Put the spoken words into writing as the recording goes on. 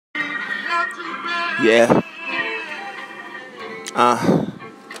Yeah.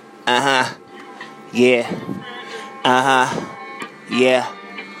 Uh-huh. Yeah. Uh-huh. Yeah.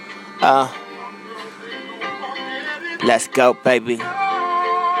 Let's go, baby.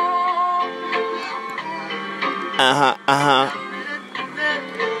 Uh-huh.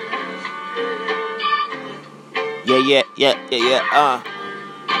 Yeah.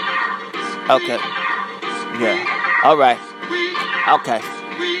 Okay. Yeah. Alright. Okay.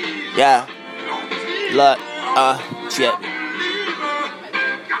 Yeah. Look. Shit.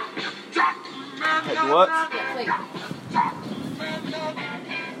 Hey, what?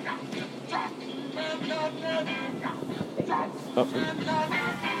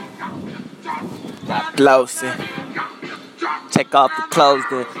 Closer. Take off the clothes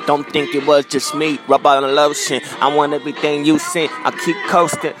then. Don't think it was just me. Rub on the lotion. I want everything you sent. I keep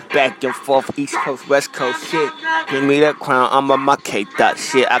coasting. Back and forth. East Coast, West Coast shit. Give me that crown. I'm on my K-Dot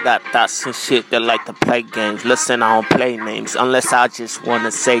shit. I got thoughts and shit that like to play games. Listen, I don't play names. Unless I just want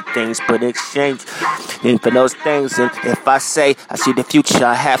to say things. But exchange and for those things. And if I say I see the future,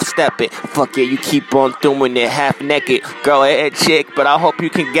 I half-step it. Fuck it, you keep on doing it half-naked. Girl, head chick. But I hope you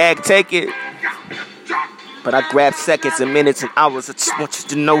can gag take it. But I grab seconds and minutes and hours. I just want you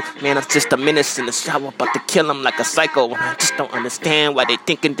to know, man, I'm just a menace in the shower, about to kill him like a psycho. And I just don't understand why they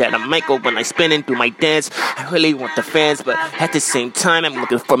thinking that I'm Michael when I spinning through my dance. I really want the fans, but at the same time, I'm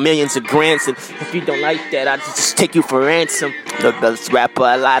looking for millions of grants. And if you don't like that, I'll just take you for ransom. The best rapper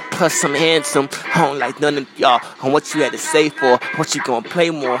alive, plus I'm handsome. I don't like none of y'all on what you had to say for. What you gonna play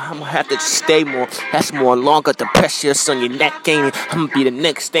more? I'm gonna have to just stay more. That's more longer. The pressure's on your neck, ain't it? I'm gonna be the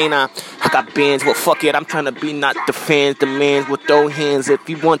next thing I got bands. Well, fuck it, I'm trying to be not the fans, the mans with those hands. If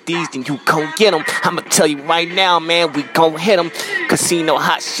you want these, then you gon' get them. I'ma tell you right now, man, we gon' hit them. Casino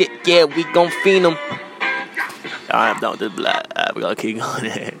hot shit, yeah, we gon' fiend them. Alright, don't do black. We gonna keep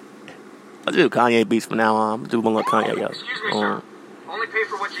going. I'll do Kanye beats from now on. I'm gonna do one little Kanye, yo. Only pay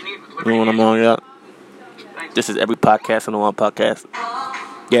for what you need with You know what I'm on, yo? This is every podcast on the one podcast.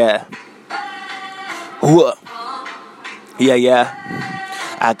 Yeah. Whoa. Yeah.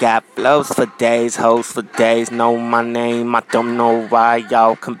 I got flows for days, hoes for days, know my name. I don't know why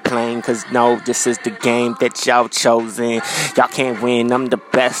y'all complain, cause no, this is the game that y'all chosen. Y'all can't win, I'm the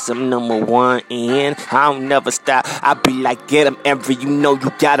best, I'm number one, and I don't never stop. I be like, get them every, you know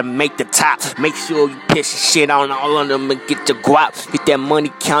you gotta make the top. Make sure you piss your shit on all of them and get your guap. Get that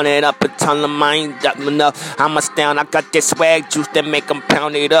money counted up and tell them I ain't got enough. I'm astounded, I got that swag juice that make them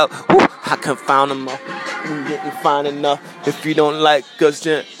pound it up. Woo, I confound them all. You didn't find enough. If you don't like us,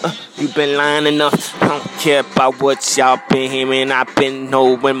 then you been lying enough. I don't care about what y'all been hearing. I've been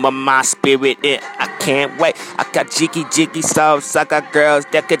knowing but my spirit it. I can't wait. I got jiggy sauce. I got girls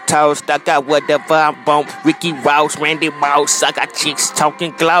that can toast. I got whatever I want. Ricky Rouse, Randy Mouse. I got chicks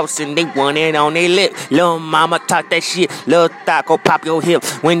talking gloss and they want it on their lip. Lil' mama talk that shit. Lil' thot go pop your hip.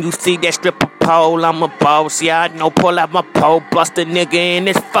 When you see that stripper pole, I'm a boss. Yeah, I know. Pull out my pole. Bust a nigga in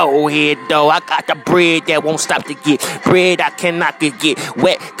his forehead though. I got the bread that won't stop to get. Bread I cannot get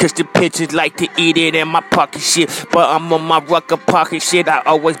wet. Cause the bitches like to eat it in my pocket shit. But I'm on my Rucker pocket shit. I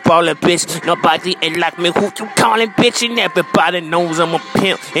always ballin', bitch. Nobody ain't like me. Who you callin', bitch? And everybody knows I'm a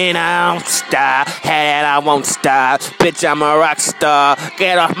pimp. And I don't stop. Had I won't stop. Bitch, I'm a rock star.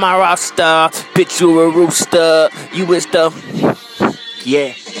 Get off my roster. Bitch, you a rooster. You is the...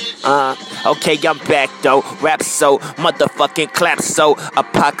 Yeah. Okay, I'm back though. Rap so motherfucking clap so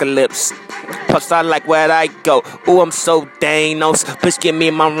apocalypse. Plus I like where I go. Ooh, I'm so Thanos. Bitch, give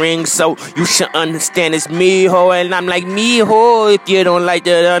me my ring so you should understand it's me, ho. And I'm like me, ho. If you don't like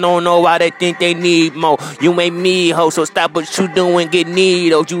that, I don't know why they think they need more. You ain't me, ho. So stop what you doing, get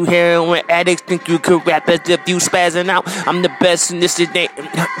needle. You heroin addicts think you could rap as if you spazzing out. I'm the best and this is ain't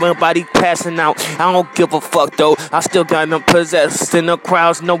nobody passing out. I don't give a fuck though. I still got them possessed. And the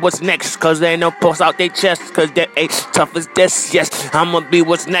crowds know what's next. Cause they no post out their chest. Cause they ain't tough as this, yes. I'ma be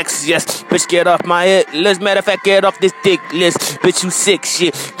what's next, yes. Bitch, get off my hit list. Matter of fact, get off this dick list. Bitch, you sick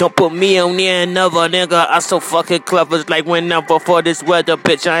shit. Don't put me on there another nigga. I'm so fucking clever. It's like whenever for this weather.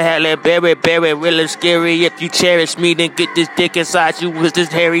 Bitch, I had it berry, really scary. If you cherish me, then get this dick inside you. With this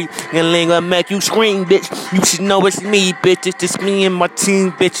hairy and linger make you scream, bitch. You should know it's me, bitch. It's just me and my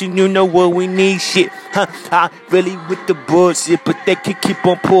team, bitch. And you know what we need, shit. Huh, I really with the bullshit. But they can keep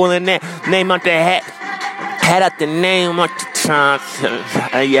on pulling that name out the hat. Had out the name of the time.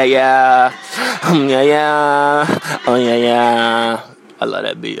 Yeah. Oh, yeah. I love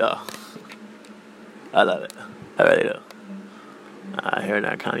that beat, y'all. I love it. I really do. I hear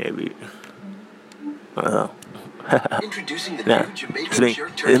that Kanye beat. Introducing the new Jamaican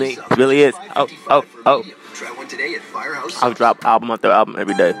shirt It's me. It really is. Oh. Try one today at Firehouse. I'll drop album after album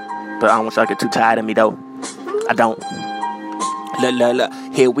every day. But I don't want y'all to get too tired of me, though. I don't. Look,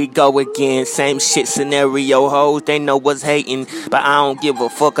 here we go again. Same shit scenario, hoes. They know what's hating. But I don't give a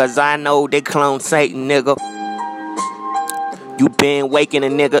fuck, cause I know they clone Satan, nigga. You been waking a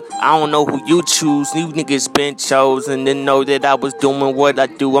nigga, I don't know who you choose. You niggas been chosen to know that I was doing what I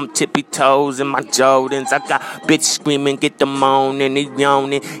do. I'm tippy toes in my Jordans. I got bitch screaming, get the moaning and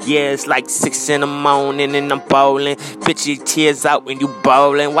yawning. Yeah, it's like 6 in the morning and I'm bowling. Bitch, your tears out when you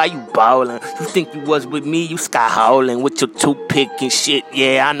bowling. Why you bowling? You think you was with me? You sky howling with your toothpick and shit.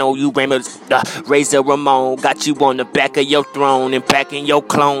 Yeah, I know you Razor Ramon. Got you on the back of your throne and backing your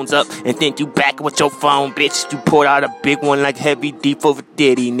clones up. And think you back with your phone, bitch. You pulled out a big one like Heavy D for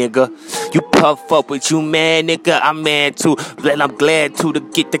Diddy, nigga. You puff up, but you mad, nigga. I'm mad too. But I'm glad to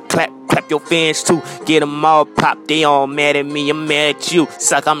get the clap your fans too. Get them all popped, they all mad at me. I'm mad at you.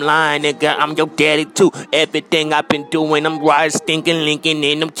 Suck, I'm lying, nigga. I'm your daddy too. Everything I've been doing, I'm riding, stinking, linking,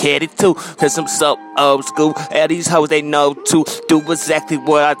 and I'm catty too. Cause I'm so old school. All these hoes, they know too. Do exactly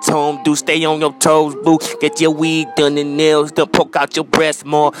what I told them. Do stay on your toes, boo. Get your wig done and nails done. Poke out your breasts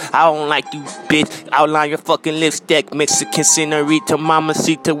more. I don't like you, bitch. Outline your fucking lipstick. Mexican senorita,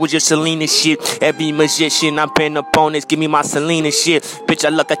 mamacita with your Selena shit. Every magician I've been up on this, give me my Selena shit. Bitch, I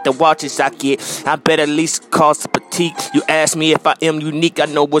look at the watches I get. I bet at least cost a petite. You ask me if I am unique, I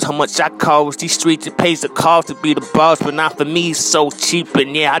know what's how much I cost. These streets, it pays the cost to be the boss, but not for me, it's so cheap.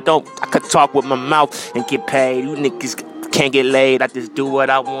 And yeah, I could talk with my mouth and get paid. You niggas can't get laid, I just do what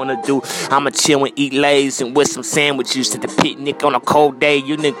I wanna do. I'ma chill and eat Lays and with some sandwiches to the picnic on a cold day.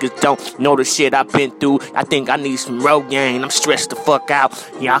 You niggas don't know the shit I've been through. I think I need some Rogaine, I'm stressed the fuck out.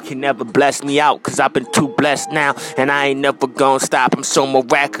 Y'all can never bless me out, cause I've been too blessed now. And I ain't never gonna stop, I'm so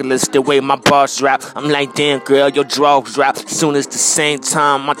miraculous the way my bars rap. I'm like, damn girl, your drugs drop. Soon as the same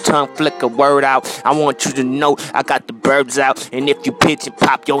time, my tongue flick a word out. I want you to know I got the birds out. And if you pitch and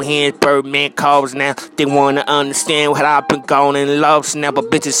pop your hands, Birdman calls now. They wanna understand what I've been gone and lost now,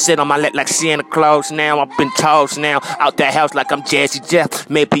 but bitches sit on my lap like Santa Claus now. I've been tossed now, out that house like I'm Jazzy Jeff.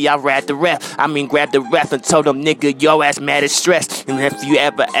 Maybe I grab the ref and told them, nigga, your ass mad and stressed. And if you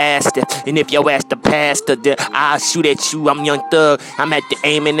ever asked it, and if your ass the pastor, then I'll shoot at you. I'm Young Thug, I'm at the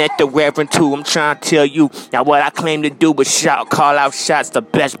aiming at the Reverend too. I'm trying to tell you, now what I claim to do was call out shots. The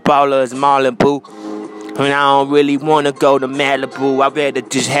best baller is Marlon Boo. And I don't really wanna go to Malibu, I'd rather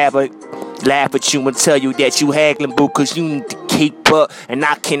just have a laugh at you and tell you that you haggling, boo, cause you need to keep up and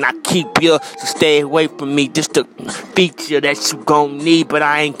I cannot keep you, so stay away from me. Just a feature that you gon' need, but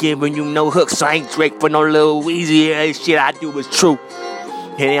I ain't giving you no hooks, so I ain't Drake for no little Weezy. That shit I do is true,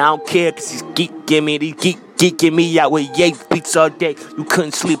 and I don't care cause these geek give me me out with Ye beats all day. You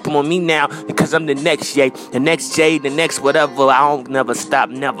couldn't sleep on me now because I'm the next Ye, the next J, the next whatever. I don't never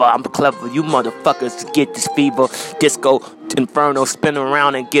stop, never. I'm clever. You motherfuckers to get this fever, disco inferno, spin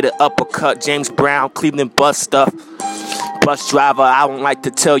around and get an uppercut. James Brown, Cleveland bus stuff. Bus driver, I don't like to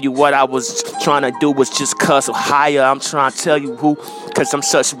tell you what I was trying to do was just cuss higher. I'm trying to tell you who, cause I'm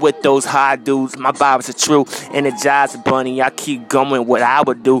such with those high dudes. My vibes are true. Energizer Bunny, I keep going. What I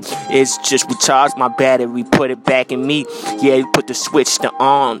would do is just recharge my battery, put it back in me. Yeah, you put the switch to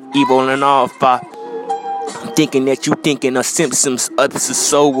on, evil and off. I'm thinking that you thinking of Simpsons. Others of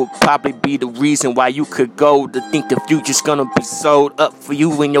soul will probably be the reason why you could go to think the future's gonna be sold up for you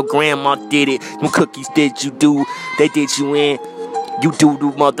when your grandma did it. Them cookies did you do, they did you in. You do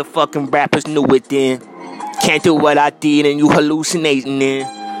motherfucking rappers knew it then. Can't do what I did and you hallucinating then.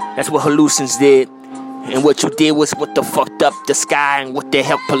 That's what hallucins did. And what you did was what the fucked up the sky and what the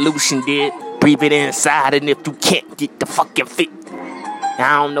hell pollution did. Breathe it inside, and if you can't get the fucking feet,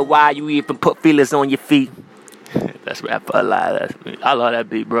 I don't know why you even put feelers on your feet. That's rap for a lie. That's me. I love that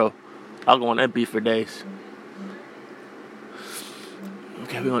beat, bro. I'll go on that beat for days.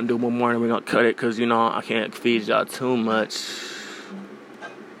 Okay, we're gonna do one more and we're gonna cut it because, you know, I can't feed y'all too much.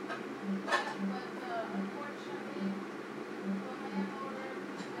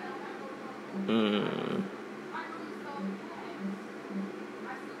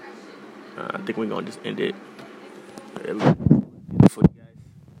 I think we're gonna just end it. For you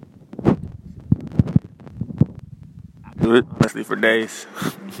guys. I do it honestly for days.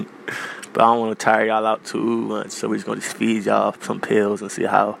 But I don't want to tire y'all out too much, so we're just gonna just feed y'all some pills and see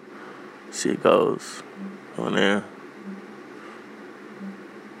how shit goes on there.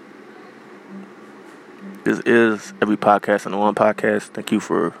 This is Every Podcast on the One Podcast. Thank you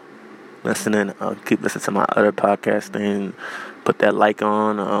for listening. Keep listening to my other podcast thing. Put that like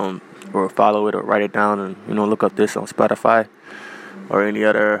on, or follow it, or write it down, and, you know, look up this on Spotify or any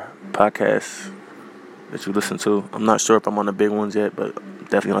other podcast that you listen to. I'm not sure if I'm on the big ones yet, but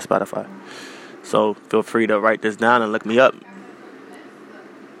definitely on Spotify. So feel free to write this down and look me up.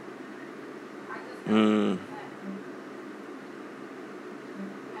 I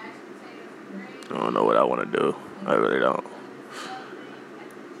don't know what I want to do. I really don't.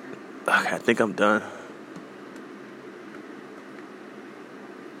 Okay, I think I'm done.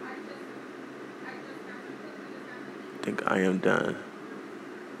 I think I am done.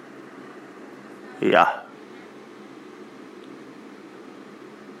 Yeah.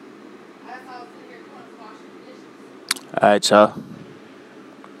 Alright, y'all.